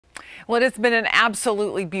Well, it's been an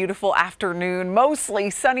absolutely beautiful afternoon, mostly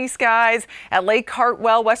sunny skies at Lake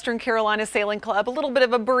Hartwell, Western Carolina Sailing Club. A little bit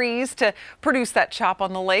of a breeze to produce that chop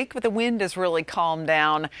on the lake, but the wind has really calmed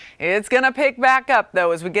down. It's going to pick back up,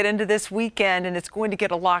 though, as we get into this weekend, and it's going to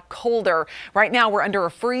get a lot colder. Right now, we're under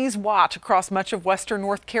a freeze watch across much of western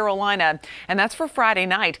North Carolina, and that's for Friday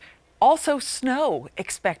night. Also snow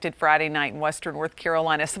expected Friday night in western North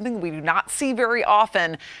Carolina, something we do not see very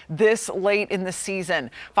often this late in the season.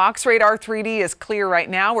 Fox Radar 3D is clear right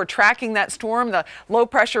now. We're tracking that storm, the low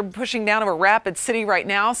pressure pushing down over Rapid City right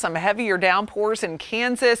now, some heavier downpours in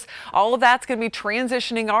Kansas. All of that's going to be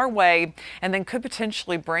transitioning our way and then could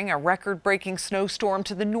potentially bring a record-breaking snowstorm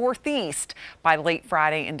to the northeast by late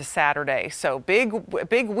Friday into Saturday. So big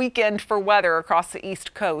weekend for weather across the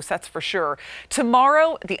East Coast, that's for sure.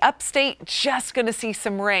 Tomorrow, the upstate just going to see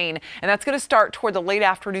some rain, and that's going to start toward the late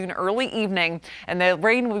afternoon, early evening, and the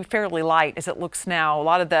rain will be fairly light as it looks now. A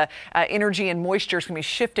lot of the energy and moisture is going to be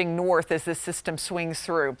shifting north as this system swings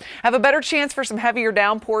through. Have a better chance for some heavier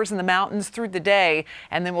downpours in the mountains through the day,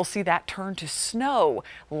 and then we'll see that turn to snow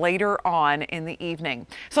later on in the evening.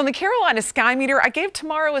 So on the Carolina Sky Meter, I gave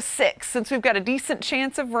tomorrow a 6 since we've got a decent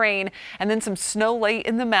chance of rain and then some snow late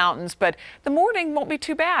in the mountains, but the morning won't be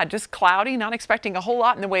too bad. Just cloudy, not expecting a whole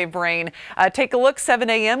lot in the way of rain. Take a look, 7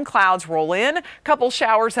 a.m. clouds roll in, a couple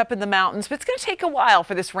showers up in the mountains, but it's going to take a while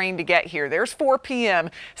for this rain to get here. There's 4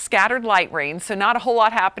 p.m. scattered light rain, so not a whole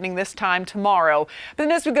lot happening this time tomorrow. But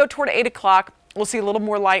then as we go toward 8 o'clock, we'll see a little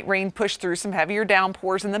more light rain push through, some heavier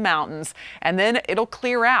downpours in the mountains, and then it'll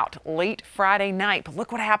clear out late Friday night. But look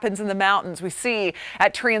what happens in the mountains. We see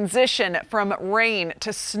at transition from rain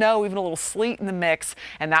to snow, even a little sleet in the mix,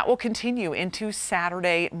 and that will continue into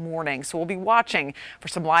Saturday morning. So we'll be watching for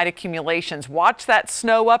some light accumulations. Watch that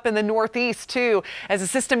snow up in the northeast too as the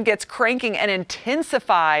system gets cranking and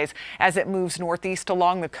intensifies as it moves northeast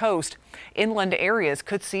along the coast. Inland areas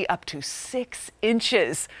could see up to 6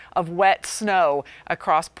 inches of wet snow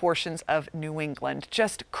across portions of New England.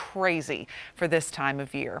 Just crazy for this time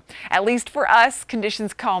of year. At least for us,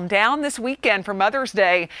 conditions calm down this weekend for Mother's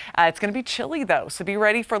Day. It's going to be chilly though, so be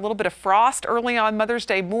ready for a little bit of frost early on Mother's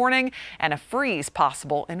Day morning and a freeze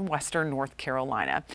possible in western North Carolina.